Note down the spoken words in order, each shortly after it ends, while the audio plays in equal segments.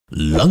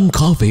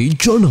ලංකාවේ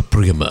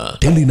ජනප්‍රියම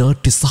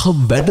ටෙලිනාට්‍ය සහ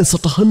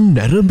වැඩසටහන්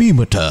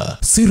නැරඹීමට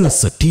සිරස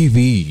TV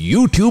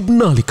YouTube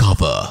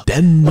නාලිකාව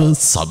දැන්ම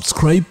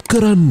සබ්ස්ක්‍රයිබ්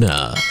කරන්න.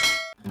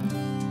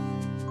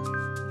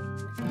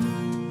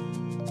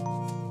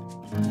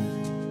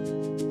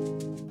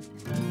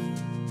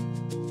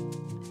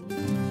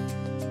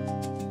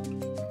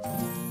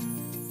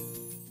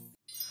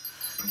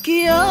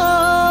 किया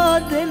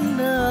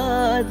देना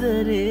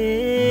आदरे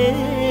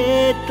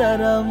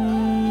तरम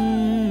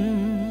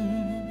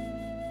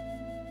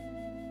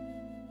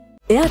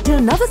එයාට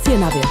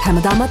නවසියනාවේ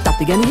හැමදාමත්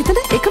අපි ගැන හිතන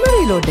එකම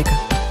රීලෝඩ් එක.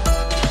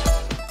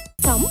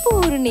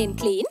 සම්පූර්ණයෙන්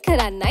ක්ලීන්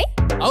කරන්නයි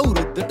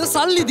අවුරුද්දට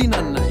සල්ලි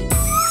දිනන්නයි.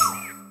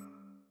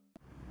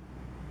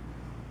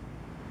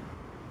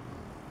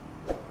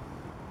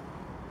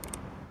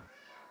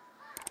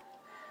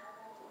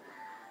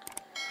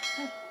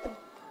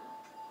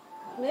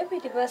 මේ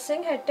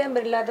පිටිපස්සෙන් හැට්ටම්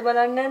බරිලාද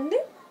බලන්න නැද්ද?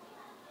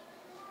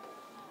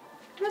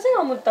 ඊටපස්සේ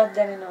අමුත්තක්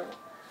දැනෙනවා.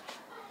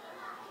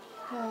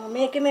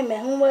 මේකේ මේ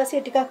මහුම්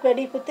වාසිය ටිකක්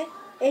වැඩි පුතේ.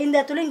 ඒ හින්දා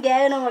ඇතුලෙන්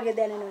ගෑවෙනවා වගේ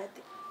දැනෙනවා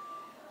ඇති.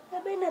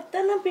 හැබැයි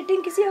නැත්තම් නම්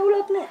පිටින් කිසි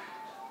අවුලක් නැහැ.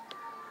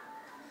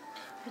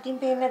 පිටින්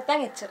පේන්නේ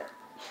නැත්තම් එච්චර.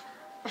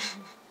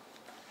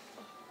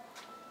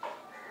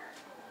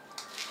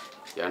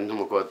 යන්න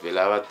මොකවත්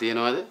වෙලාවක්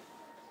තියනවද?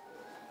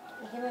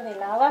 එහෙම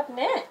වෙලාවක්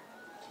නැහැ.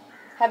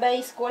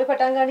 හැබැයි ඉස්කෝලේ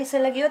පටන් ගන්න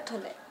ඉස්සෙල්ලා ගියොත්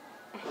හොඳයි.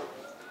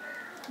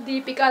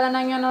 දීපිකාලා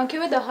නම් යනවා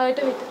කිව්වේ 10ට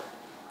විතර.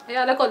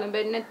 එයාලා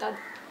කොළඹෙන්නෙත් අද.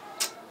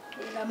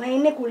 ළමයි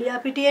ඉන්නේ කුලියා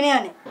පිටියනේ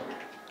යන්නේ.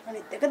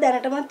 අනිත් එක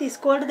දැනටමත්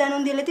ඉස්කෝලේට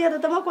දැනුම් දීලා තියද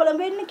තමයි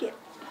කොළඹ එන්නේ කියලා.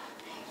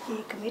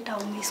 ඒක මේ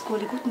ටවුන්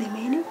ඉස්කෝලේකුත්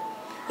නෙමෙයිනේ.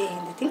 ඒ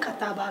හින්දා ඉතින්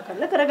කතා බහ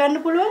කරලා කරගන්න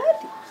පුළුවන්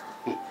ඇති.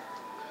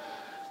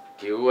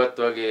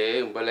 කිව්වත් වගේ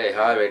උඹලා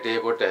එහා වැටේ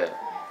කොට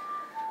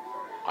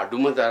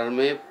අඩුම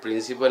ධර්මයේ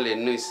ප්‍රින්සිපල්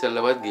එන්න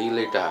ඉස්සෙල්ලවත්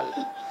ගිහිල්ලා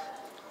ඉතහල්ලා.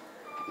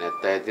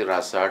 නැත්නම් ඉතින්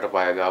රස්සාවට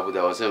පය ගාපු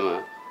දවසේම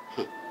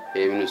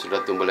ඒ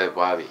මිනිස්සුන්ටත් උඹලා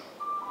එපාවි.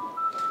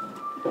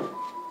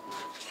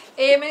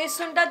 ඒ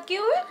මිනිස්සුන්ටත්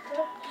කිව්වේ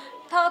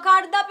තව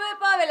කාටද අපි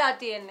එපා වෙලා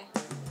තියෙන්නේ.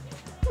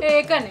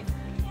 ඒකනේ.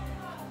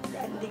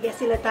 දැන්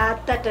දිගැසිලා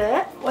තාත්තට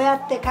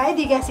ඔයත් එකයි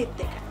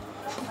දිගැසිත් එක.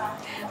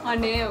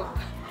 අනේ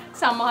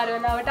සමහර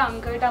වෙලාවට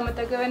අංකයට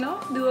අමතක වෙනවා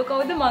දුව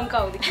කවුද මං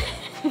කවුද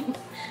කියලා.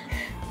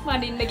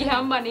 මනින්න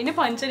ගියාම මනින්නේ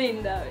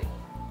පංචනින්දාවේ.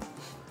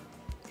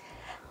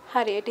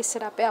 හරියට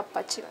ඉස්සර අපේ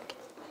අප්පච්චි වගේ.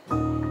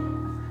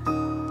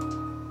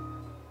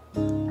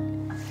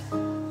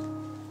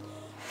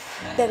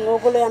 දැන්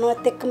ඕගොල්ලෝ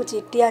යනවත් එක්කම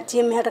චිට්ටි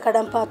ආච්චියෙන් මෙහාට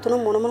කඩම් පාත්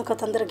වුණා මොන මොන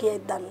කතන්දර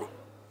කියයිද දන්නේ.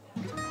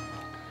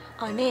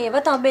 අනේ ඒව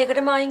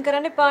තඹේකටම අයින්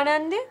කරන්න එපා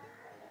නන්ද?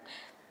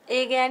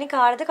 ඒ ගෑණි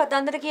කාටද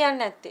කතන්දර කියන්නේ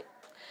නැත්තේ?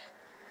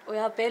 ඔය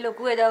අපේ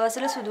ලොකු ඒ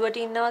දවස්වල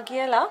සුදුවට ඉන්නවා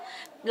කියලා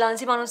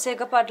ලන්සි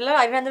මිනිස්සෙක් පටලලා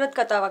අරිනන්දනත්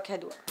කතාවක්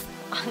හැදුවා.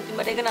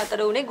 අන්තිමට ඒක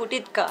නතර වුණේ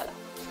ගුටිත් කාලා.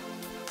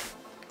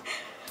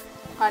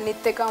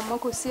 අනිත් එක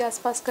අම්මා කුස්සිය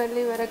අස්පස්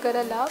කරලා ඉවර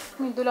කරලා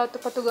මිදුල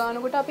අතපතු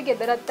ගානකොට අපි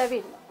ගෙදරත්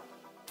ඇවිල්ලා.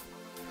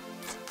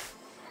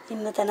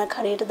 ඉන්න තැනක්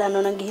හරියට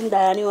දන්නවනම් ගිහින්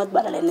දයානිවත්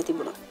බලලා එන්න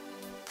තිබුණා.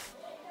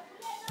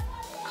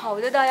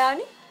 කවුද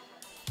දයානි?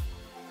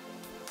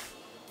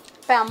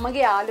 අපේ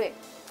අම්මගේ යාළුවෙක්.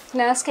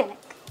 නර්ස්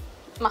කෙනෙක්.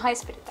 මහා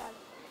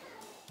ස්පිරිතාලේ.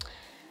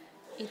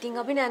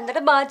 ඉතින් අපි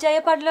නැන්දට බාජ්ජය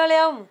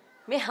පටලවලා යමු.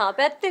 මේ හා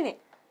පැත්තේනේ.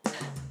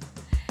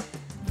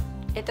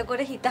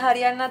 එතකොට හිත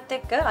හරියන්නත්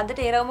එක්ක අදට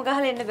ඒරවම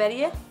ගහලා එන්න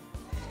බැරිය?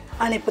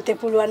 අනේ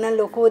පුතේ පුළුවන් නම්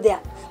ලොකෝ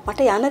දෙයක්.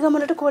 මට යන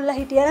ගමනට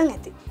කොල්ලා හිටියා නම්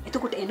ඇති.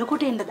 එතකොට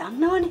එනකොට එන්න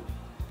දන්නවනේ.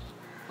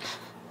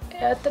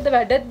 එයාත් අද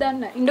වැඩක්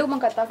දන්න. ඉන්නකො මම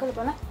කතා කරලා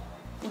බලන්න.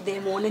 උදේ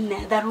මොනේ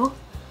නෑ දරුවෝ.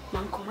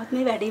 මං කොහොමත්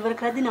මේ වැඩ ඉවර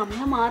කරද්දි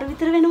 9 මාර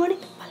විතර වෙනවනේ.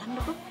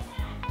 බලන්නකො.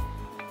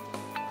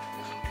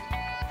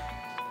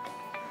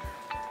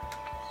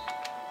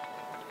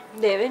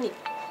 දෙවෙනි.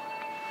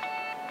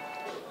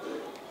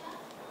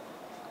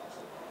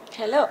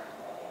 හෙලෝ.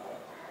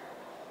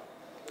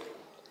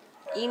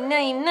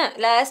 ඉන්න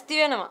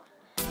ලෑස්ති වෙනවා.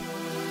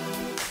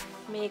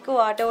 මේක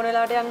වාට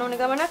ඕනලාට යන්න ඕන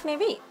ගමනක්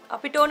නෙවෙයි.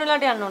 අපිට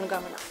ඕනලාට යන්න ඕන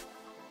ගමනක්.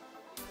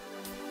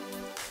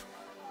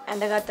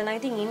 ඇඳගත්ත නම්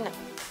ඉතින් ඉන්න.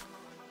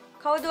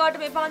 කවුද වාට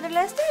මේ පාන්දර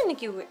ලෑස්ති වෙන්න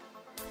කිව්වේ?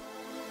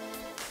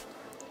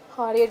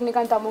 හරියට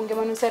නිකන් තමුන්ගේ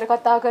මනුස්සයර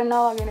කතා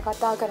කරනවා වගේ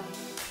කතා කරන්නේ.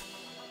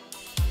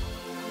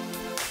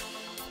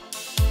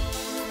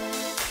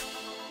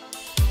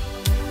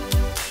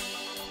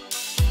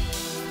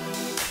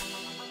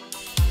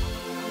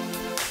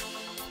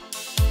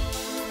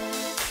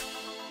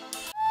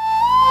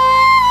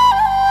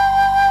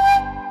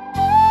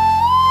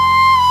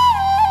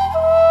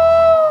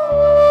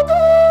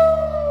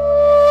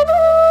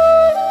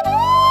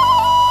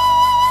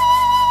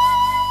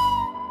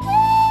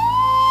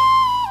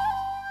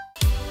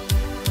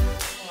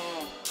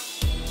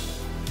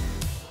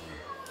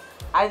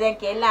 දැන්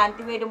කෙල්ල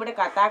අන්තිමේට උඹට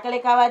කතා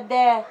කළේ කවද්ද?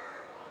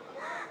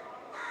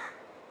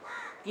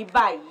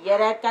 තිබ්බා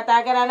ඊයරත්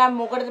කතා කරා නම්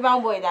මොකටද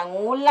මම බොයි දැන්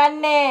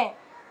ඌල්ලන්නේ?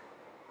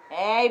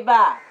 ඒයි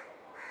බා.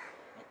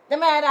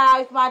 ඇත්තම අර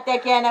ආයුෂ්මාත්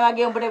කියන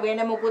වගේ උඹට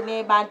වෙන මොකුත්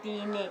නේ බන්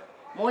තින්නේ.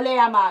 මොලේ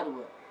අමාරුව.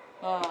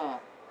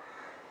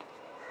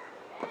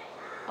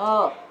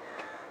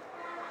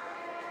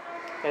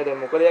 දැන්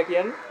මොකද යා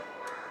කියන්නේ?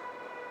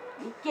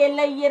 කෙල්ල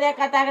ඊයේ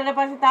කතා කරලා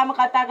පස්සේ තාම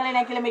කතා කරේ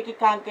නැහැ කියලා මේකේ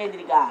කාංකේ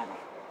ඉදිරි ගන්නවා.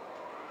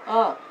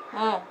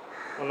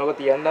 මොනක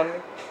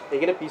තියන්නන්නේ?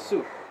 ඒකට පිස්සු.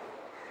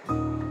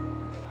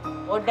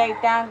 පොඩ්ඩක්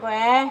ඉතාංකෝ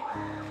ඈ.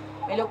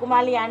 මේ ලොකු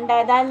මාළි යන්න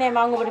හදන්නේ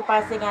මම ඔබට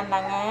පස්සේ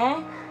ගන්නම්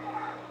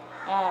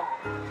ඈ.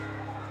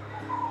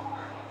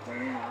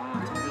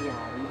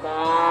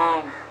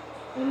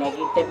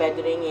 නැගිට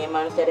පැදුරෙන් මේ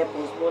මනුස්සයාට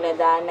පුස්මුණ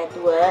දාන්න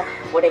නැතුව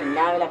පොඩ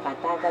ඉනා වෙලා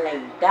කතා කරලා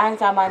ඉඳන්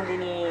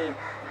සමන්දිනේ.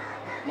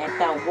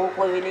 නැත්තම් ඔබ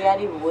කොයි වෙලේ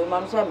හරි ওই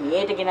මනුස්සයා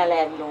මේට ගෙනලා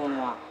ඇරිලා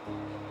ඕනවා.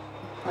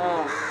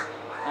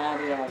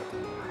 හරි.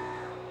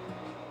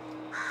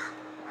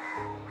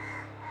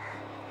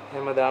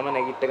 හැමදාම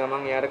නැගිට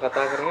ගමන් එයාට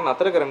කතා කරන්නේ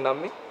නතර කරන්න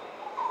අම්මේ.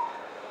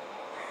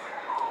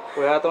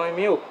 ඔයා තමයි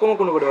මේ ඔක්කොම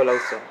කුණු කොට වල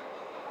උස්සන්නේ.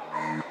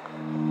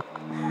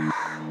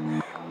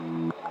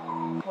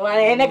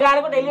 ඔය එන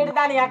කාලෙකට එළියට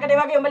දාන යකඩේ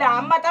වගේ උඹලා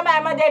අම්මා තමයි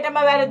හැම දෙයකම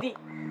වැරදි.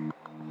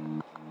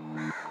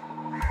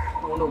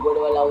 කුණු කොට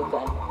වල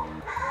උස්සන්නේ.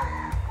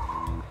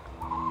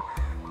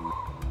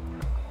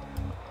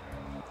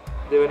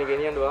 දෙවෙනි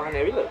ගෙනියන්න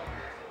වාහනේ ඇවිල්ලා.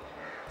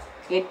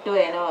 කිට්ටු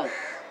එනවා.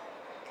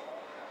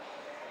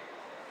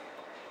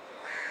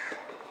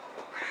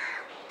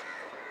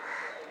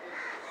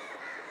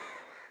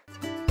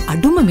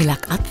 අඩුම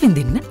මිලක්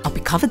අත්විඳින්න අපි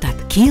කවදත්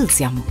කීල්ස්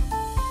යමු.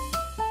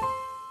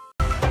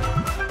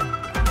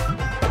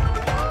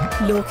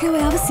 ලෝකෙ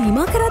ඔයාව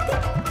සීමා කරද්දි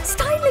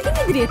ස්ටයිල් එකකින්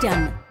ඉදිරියට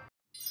යන්න.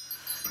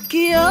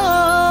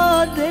 කියා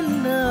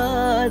දෙන්න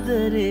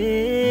ආදරේ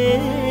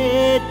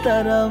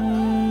තරම්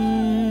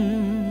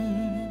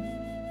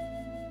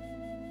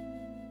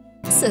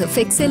සර්ෆ්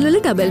එක්සෙල් වල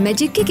ඩබල්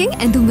මැජික් එකෙන්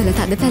ඇඳුම් වල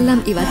තද පැල්ලම්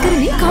ඉවත්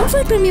කරමින්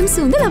කම්ෆර්ට් ප්‍රීමියම්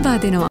සුවඳ ලබා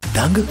දෙනවා.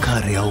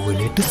 දඟකාර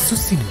යෞවනයට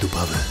සුසිඳු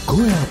බව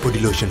ගෝයා පොඩි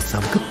ලෝෂන්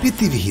සමග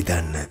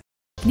පිතිවිහිදන්න.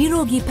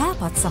 නිරෝගී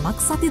පෑපත් සමක්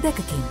සති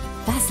දෙකකින්.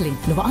 වැස්ලින්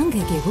ලොව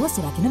අංගයගේ රුවස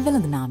රකින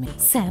වෙළඳ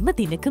සෑම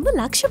දිනකම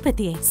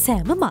ලක්ෂපතියේ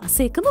සෑම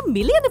මාසයකම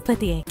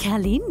මිලියනපතියේ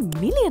කැලින්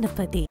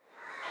මිලියනපති.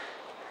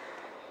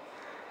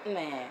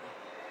 නෑ.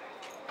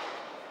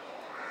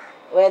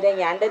 ඔය දැන්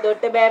යන්න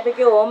දොට්ට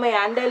බෑපිකේ ඕම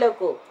යන්න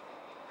ලොකු.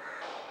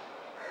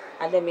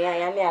 අද මෙයා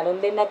යන්නේ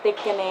අරුන් දෙන්නත්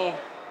එක්කනේ.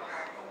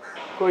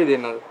 කොයි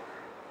දෙන්නද?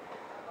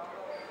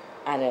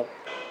 අර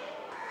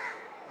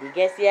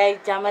දිගසියයි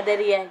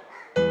චමදරියයි.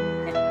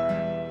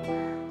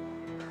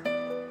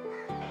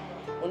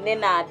 උන්නේ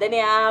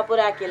නාදනේ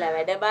ආපුරා කියලා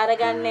වැඩ බාර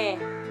ගන්නෑ.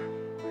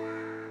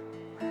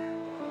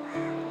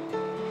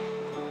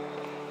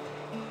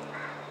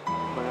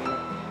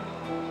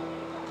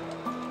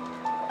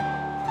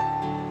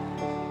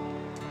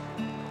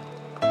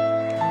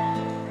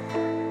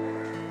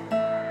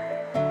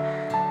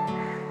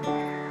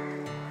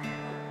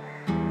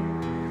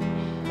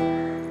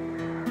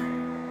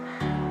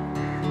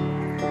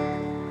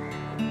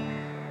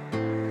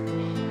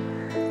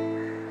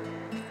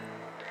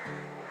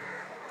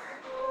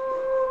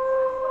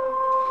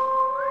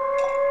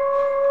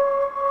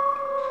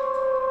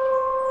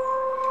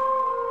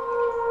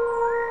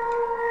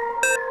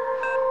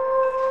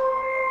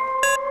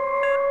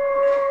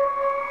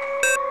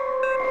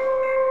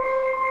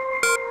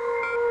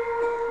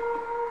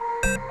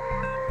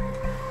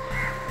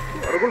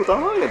 අරගොල්ලෝ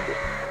තාම නැද්ද?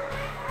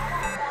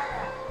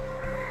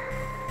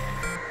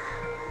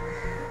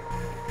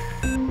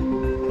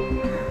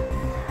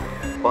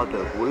 පද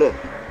බුල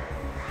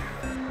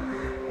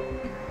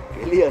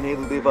එළිය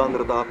නේද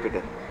දීපාන්දර තාප්පෙට.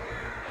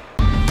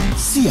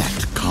 Seat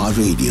Car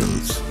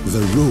Radials.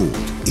 The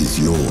road is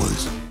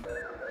yours.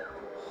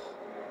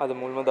 අද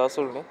මුල්ම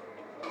දවසවලනේ.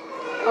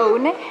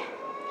 ඔව්නේ.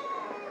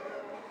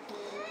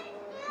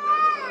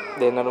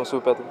 දෙන්නම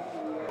සුවපත්.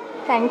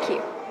 Thank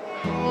you.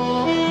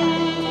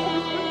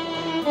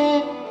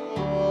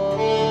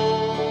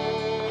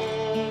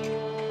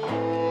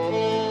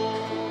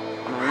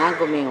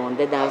 මේ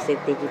හොඳ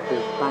දවසෙත් එක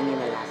පුප්පන්ගෙන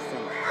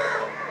ලස්සන.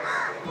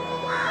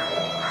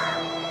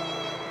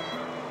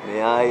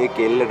 මෙයා ඒ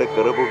කෙල්ලට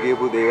කරපු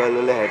කියපු දේවල්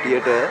වල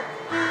හැටියට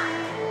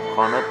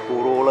කන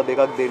පුරෝල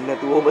දෙකක් දෙන්න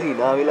නැතුවම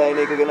hina වෙලා එන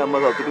එක ගැන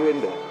අම්මා සතුටු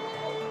වෙන්න.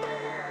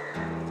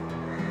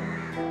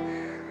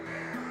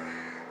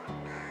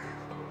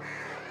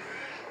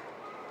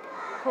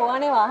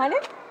 කොහොනේ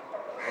වාහනේ?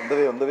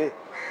 හොඳ වේ.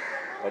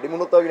 වැඩි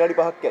මුණොත් තව විනාඩි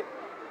 5ක් යයි.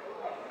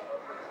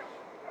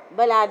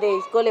 බලාද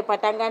ඉස්කෝලේ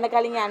පටන් ගන්න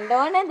කලින් යන්න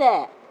ඕනේද?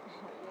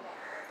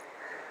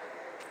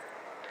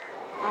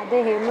 අද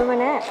හැමම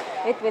නෑ.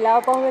 ඒත් වෙලාව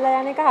පහු වෙලා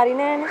යන එක හරි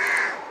නෑනේ.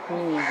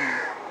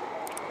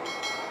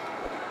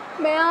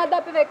 මෙයාද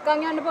අපි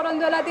වෙක්කන් යන්න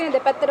පොරොන්දු වෙලා තියෙන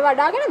දෙපැත්තට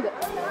වඩාගෙනද?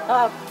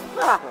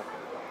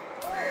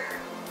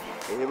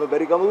 එහෙම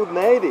බැරි කමකුත්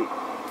නෑ ඉතින්.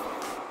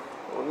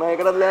 ඕන්න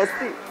එකටත්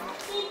ලෑස්ති.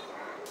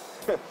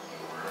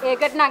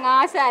 ඒකට නම්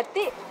ආස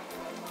ඇති.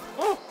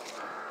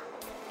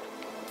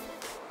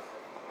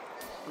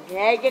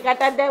 ගෑයිගේ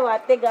කටක් දැන්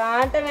වත්තේ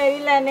ගාන්ටම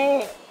ඇවිල්ලා නේ.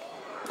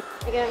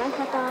 ඒක නම්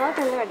කතාව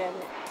කළ වැඩක්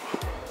නෑ.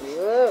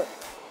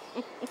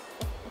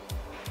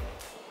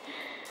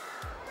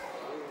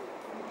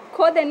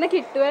 කෝ දෙන්න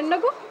කිට්ටු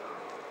වෙන්නකෝ.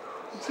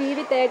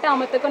 ජීවිතේට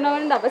අමතක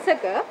නොවන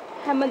දවසක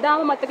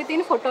හැමදාම මතක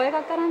තියෙන ෆොටෝ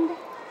එකක් අරන්ද.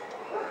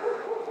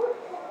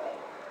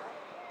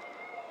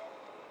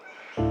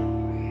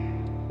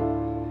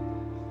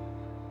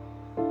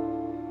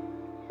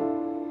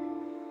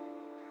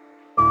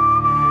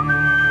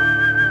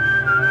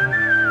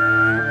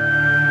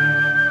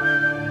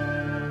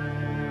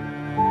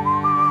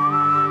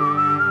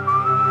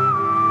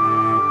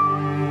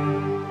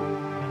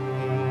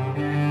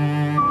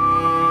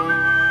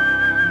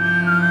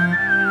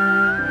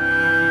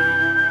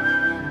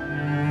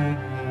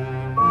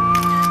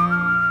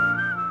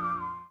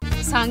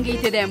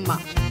 සංගීතය දැම්මා.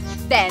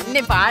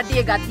 දැන්නේ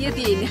පාටිය ගතිය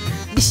තියෙන්නේ.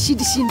 ඩිෂි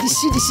ඩිෂි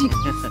ඩිෂි ඩිෂි.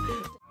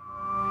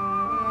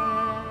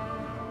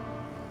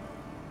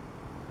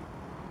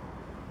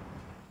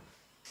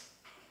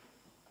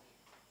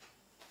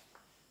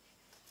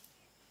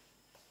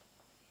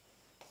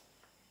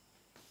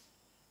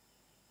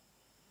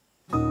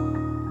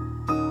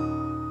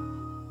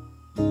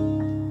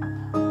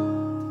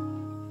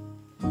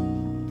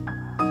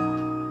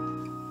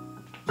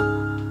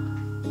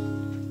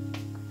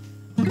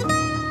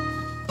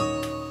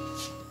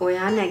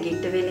 ඔයා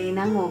නැගිට වෙලේ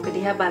නම් ඕක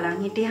දිහා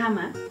බලන් හිටියාම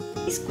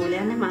ඉස්කෝලේ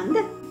යන්නේ මන්ද?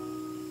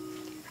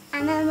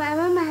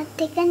 අනමම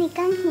මාත් එක්ක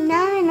නිකන් hina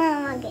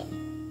වෙනවා වගේ.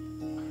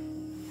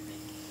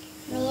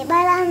 මේ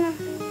බලන්න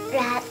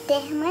රාත්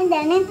එහෙම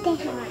දැනෙත්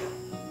එහෙමයි.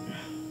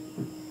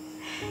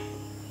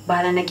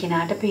 බලන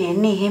කෙනාට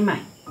පේන්නේ එහෙමයි.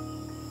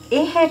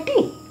 ඒ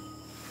හැටි.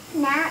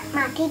 නෑ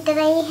මට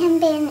විතරයි එහෙම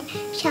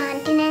පේන්නේ.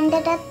 ශාන්ති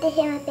නන්දටත්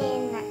එහෙම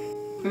පේන්නේ.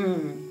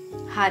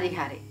 හරි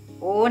හරි.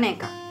 ඕන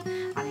එකක්.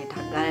 අනේ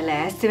ටක් ගාලා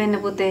ලෑස්ති වෙන්න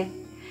පුතේ.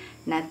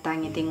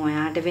 නැත්තම් ඉතින්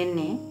ඔයාට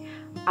වෙන්නේ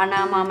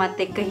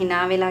අනාමාමත් එක්ක hina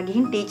වෙලා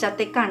ගිහින් ටීචර්ත්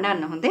එක්ක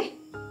අඬන්න හොඳේ.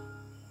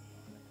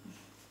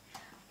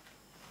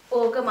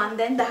 ඕක මන්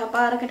දැන් 10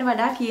 පාරකට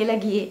වඩා කියලා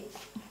ගියේ.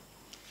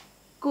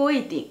 කොයි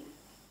ඉතින්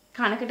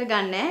කනකට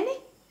ගන්න නෑනේ.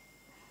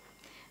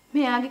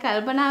 මෙයාගේ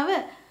කල්පනාව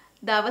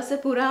දවස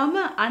පුරාම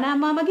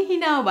අනාමාමගේ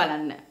hinaව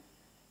බලන්න.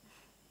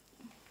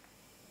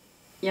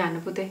 යන්න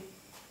පුතේ.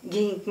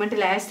 ගිහින් ඉක්මනට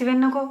ලෑස්ති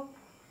වෙන්නකෝ.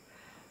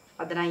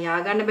 අද නම් යා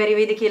ගන්න බැරි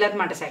වෙයිද කියලාත්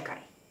මට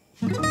සැකයි.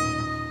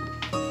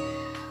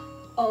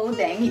 ඔව්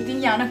දැන් ඉතින්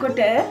යනකොට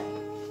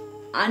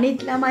අනිත්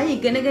ළමයි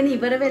ඉගෙනගෙන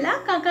ඉවර වෙලා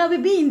කකා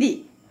බිබී ඉඳි.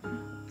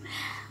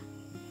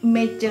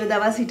 මෙච්චර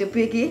දවස්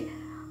හිටපු එකේ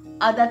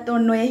අදත්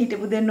ඔන්න ඔය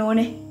හිටපු දෙන්න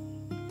ඕනේ.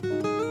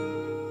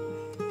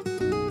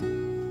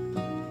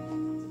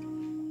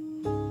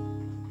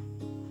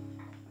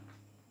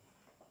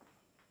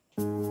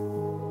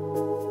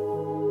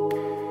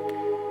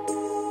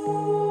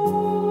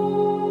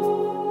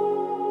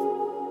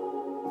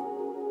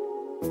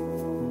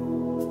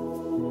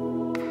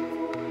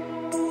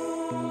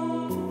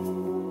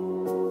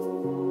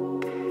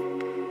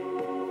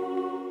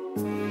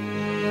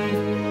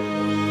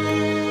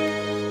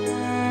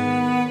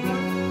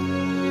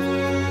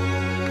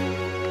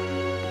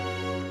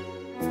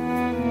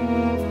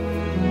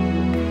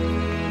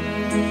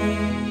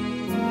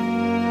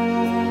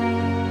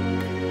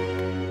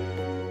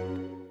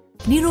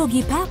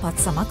 නිරෝගී පෑපත්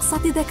සමක්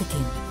සති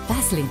දෙකකින්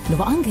පැස්ලින්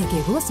ලොව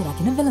අංගයගේ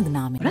රුවසරකින වෙළඳ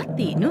නාමය.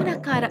 රත්ති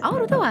නූනක්කාර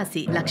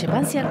අවුරුදවාසී ලක්ෂ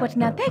 500ක්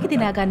වටිනා තෑගි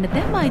දිනා ගන්න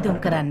දැන් ආයුධම්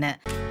කරන්න.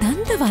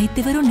 දන්ත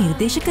වෛද්‍යවරු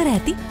නිර්දේශ කර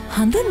ඇති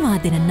හඳුන්වා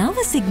දෙන නව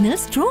සිග්නල්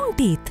ස්ට්‍රෝං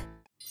ටීත්.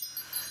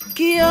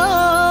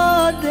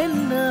 කියා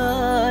දෙන්න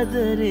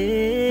ආදරේ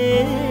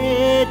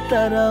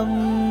තරම්.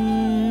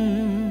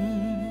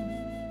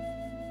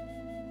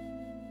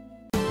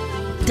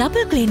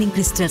 ඩබල් ක්ලීනින්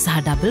ක්‍රිස්ටල්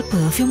සහ ඩබල්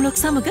පර්ෆියුම් ලොක්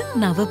සමග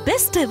නව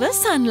බෙස්ට් එවර්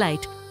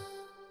සන්ලයිට්.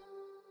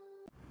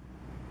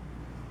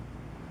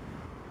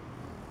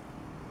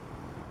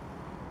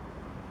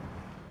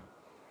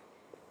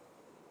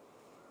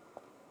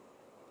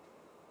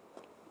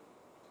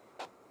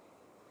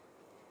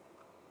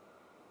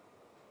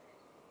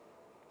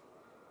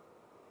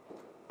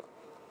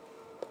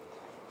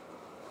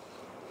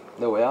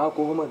 ඔයා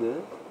කොහොමද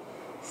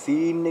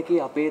සීන් එකේ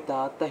අපේ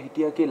තාත්තා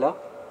හිටියා කියලා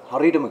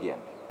හරියටම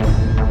කියන්නේ?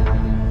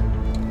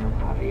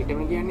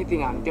 හරියටම කියන්නේ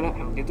ඉතින් අන්තිම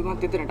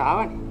ඇමතිතුමත් එතනට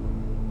ආවනේ.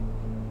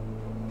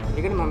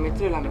 ඒකනේ මම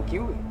මෙච්චර ළම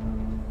කිව්වේ.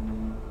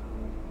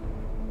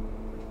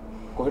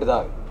 කොහෙටද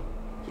ආවේ?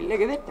 කිල්ල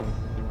ගෙදරට.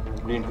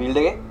 ග්‍රීන්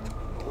ෆීල්ඩ් එකේ?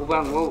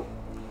 ඔබන් ඔව්.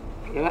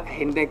 ඒවා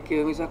හෙන්දක්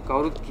කියව මිසක්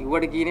කවුරුත්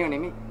කිව්වට කියනව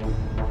නෙමෙයි.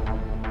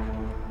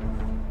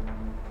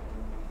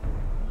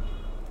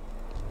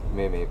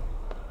 මේ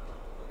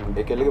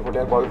ඒ කෙල්ලගේ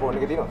ෆොටෝයක් මොබයිල් ෆෝන්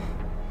එකේ තියෙනවද?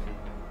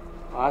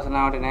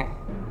 වාසනාවට නෑ.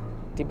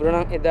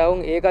 තිබුණා නම් එදා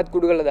උන් ඒකත්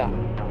කුඩු කරලා දාන්න.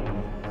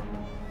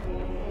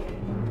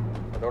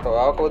 ඒකට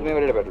ඔයාව කොහොමද මේ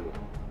වැඩේට පැටළුවේ?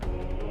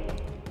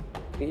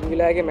 ග්‍රීන්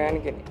විලාගේ මෑන්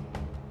කෙනෙක්.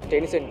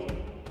 ටෙනිසන්.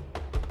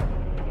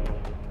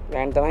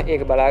 මෑන් තමයි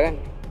ඒක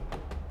බලාගන්නේ.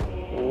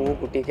 ඌ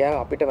කුටි කෑව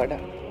අපිට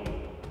වඩා.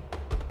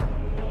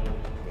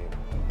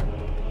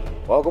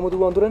 ඔයා කොහොමද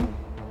ඌ අඳුරන්නේ?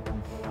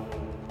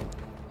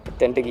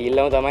 එතෙන්ට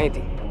ගිහිල්ලාම තමයි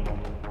ඉතින්.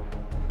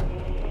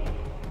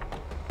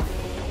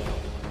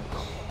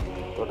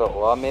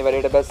 ඔයා මේ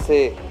වැඩේට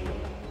බැස්සේ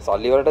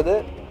සල්ලි වලටද?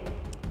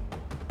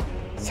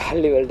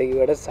 සල්ලි වලට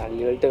කිව්වට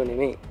සල්ලි වලට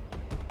නෙමෙයි.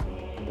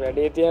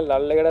 වැඩේ තියෙන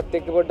ලල්ලකටත්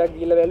එක්ක පොඩ්ඩක්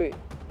ගිහලා බැලුවේ.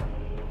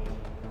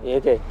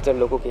 ඒක එච්චර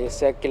ලොකු කේස්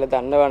එකක් කියලා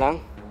දන්නවා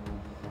නම්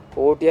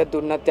කෝටියක්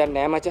දුන්නත්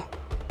යන්නේ නෑ මචං.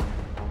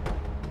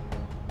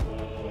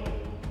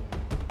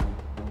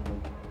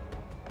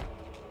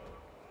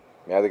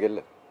 මෙයාද කෙල්ල?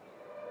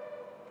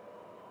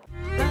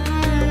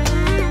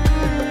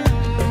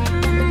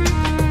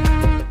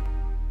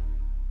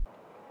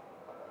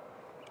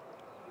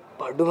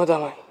 බඩුම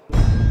තමයි.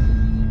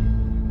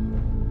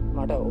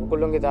 මට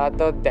ඕගොල්ලෝගේ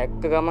තාත්තව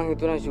දැක්ක ගමන්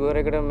හිතුණා ෂුවර්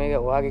එකට මේක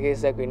ඔයාගේ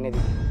කේස් එකක් වෙන්නේ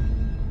නැති.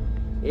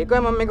 ඒකයි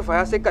මම මේක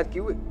ෆයර්ස් එක්කත්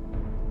කිව්වේ.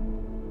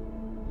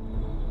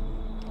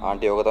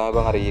 ආන්ටි ඕක තමයි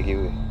බං අර ඊයේ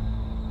කිව්වේ.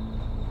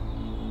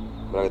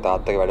 ඔයාලගේ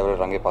තාත්තගේ වැඩවල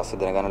රංගේ පස්සේ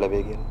දැනගන්න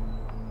ලැබෙයි කියලා.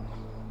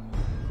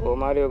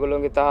 කොමාරි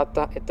ඔයගොල්ලෝගේ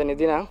තාත්තා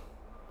එතනදී නම්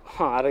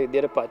අර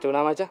විදියට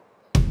පචුණා මචං.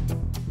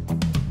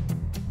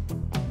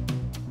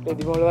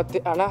 රෙදි මොලවත්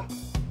අනා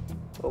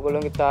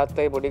ඔයගොල්ලෝගේ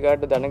තාත්තගේ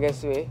බොඩිගාඩ් දන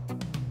ගැස්සුවේ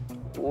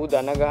ඌ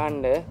දන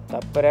ගහන්න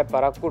තප්පරයක්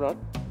පරක් වුණොත්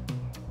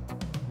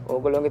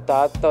ඔයගොල්ලෝගේ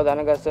තාත්තව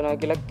දන ගස්සනවා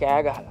කියලා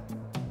කෑ ගහලා.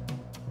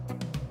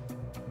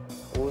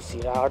 ඌ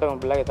සිරාවට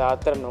උඹලගේ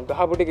තාත්තට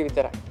නොගහපු ටික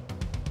විතරයි.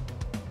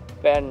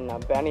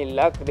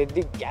 පැනිල්ලා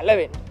රෙදි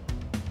ගැලවෙන්න.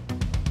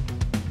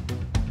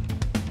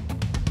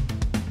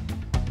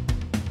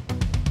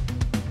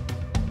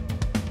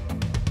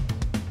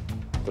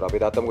 අපේ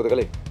තාත්තා මොකද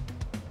කළේ?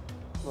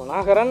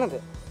 මොනා කරන්නද?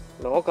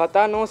 නෝ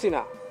කතා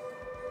නෝසිනා.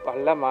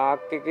 පල්ලා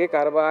මාක් එකේ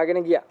කරබාගෙන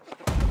ගියා.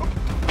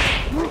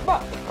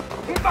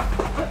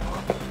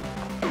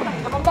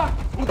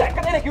 මම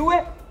දැක්කද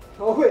කිව්වේ?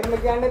 ඔව් එහෙම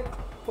කියන්නේ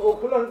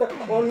ඕගොල්ලන්ට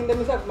ඕන හින්දා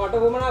මිසක් මට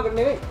වමනාවක්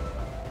නෙවෙයි.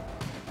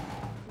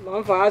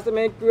 මම ෆාස්ට්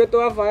මේක් කිව්වේ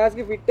තෝ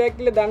ෆාස්ට්ගේ ෆිට් එකක්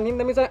කියලා දන්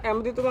හින්දා මිසක්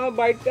ඇමතිතුමාව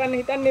බයිට් ගන්න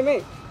හිතන්නේ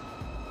නෙමෙයි.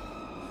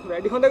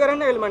 වැඩි හොඳ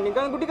කරන්න වෙල මම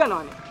නිකන් ගුටි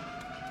කනවානේ.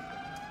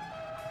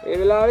 ඒ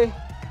වෙලාවේ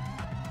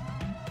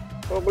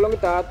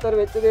ඔයගොල්ලෝගේ තාත්තට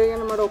වෙච්ච දේ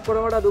ගැන මට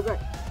ඔක්කොම වඩා දුකයි.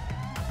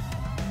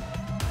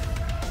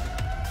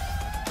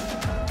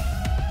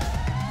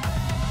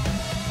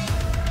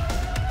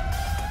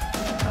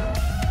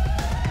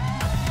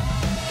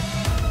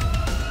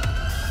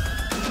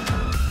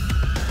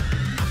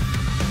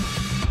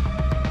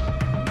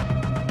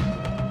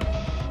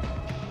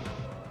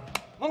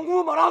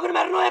 මං මරාගෙන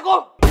මැරෙනවා යකෝ.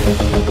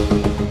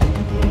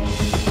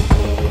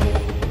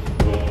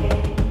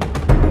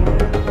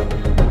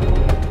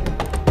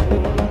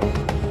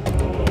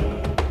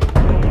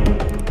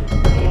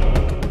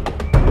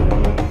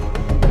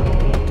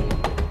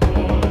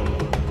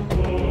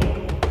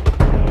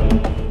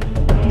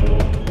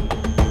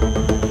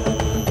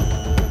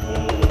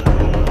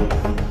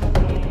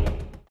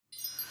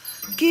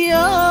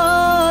 किया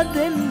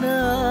देना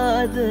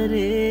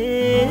आदरे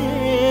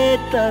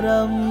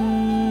तरम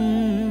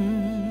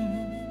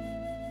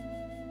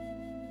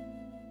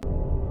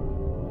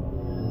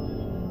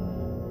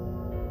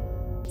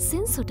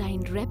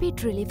සෙන්සොඩයින්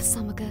රැපිඩ් රිලිෆ්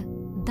සමග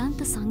දන්ත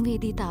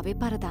සංවේදීතාවේ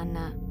පරදන්න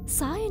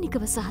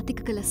සායනිකව සහතික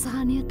කළ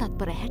සහනය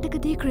තත්පර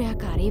 60කදී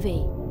ක්‍රියාකාරී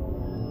වෙයි.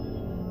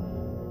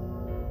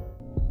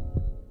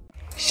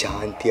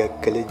 ශාන්තියක්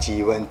කළ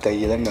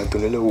ජීවන්තයිල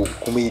නතුනල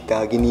ඔක්කොම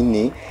හිතාගෙන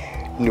ඉන්නේ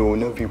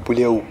නෝන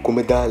විපුලය ඔක්කොම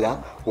දාලා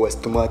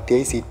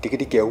වස්තුමාත්‍යයි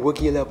සිට්ටිකට ගැව්ව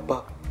කියලා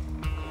අප්පා.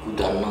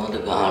 දන්නවද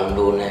ගහන්න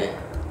ඕනේ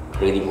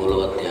රෙදි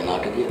මොලවත්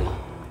යනාට කියලා.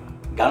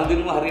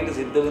 ගනුදෙනුම හරියට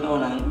සිද්ධ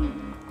වෙනවා නම්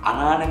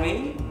අනා නෙමෙයි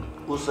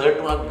උසර්ට්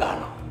උනක්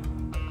ගන්නවා.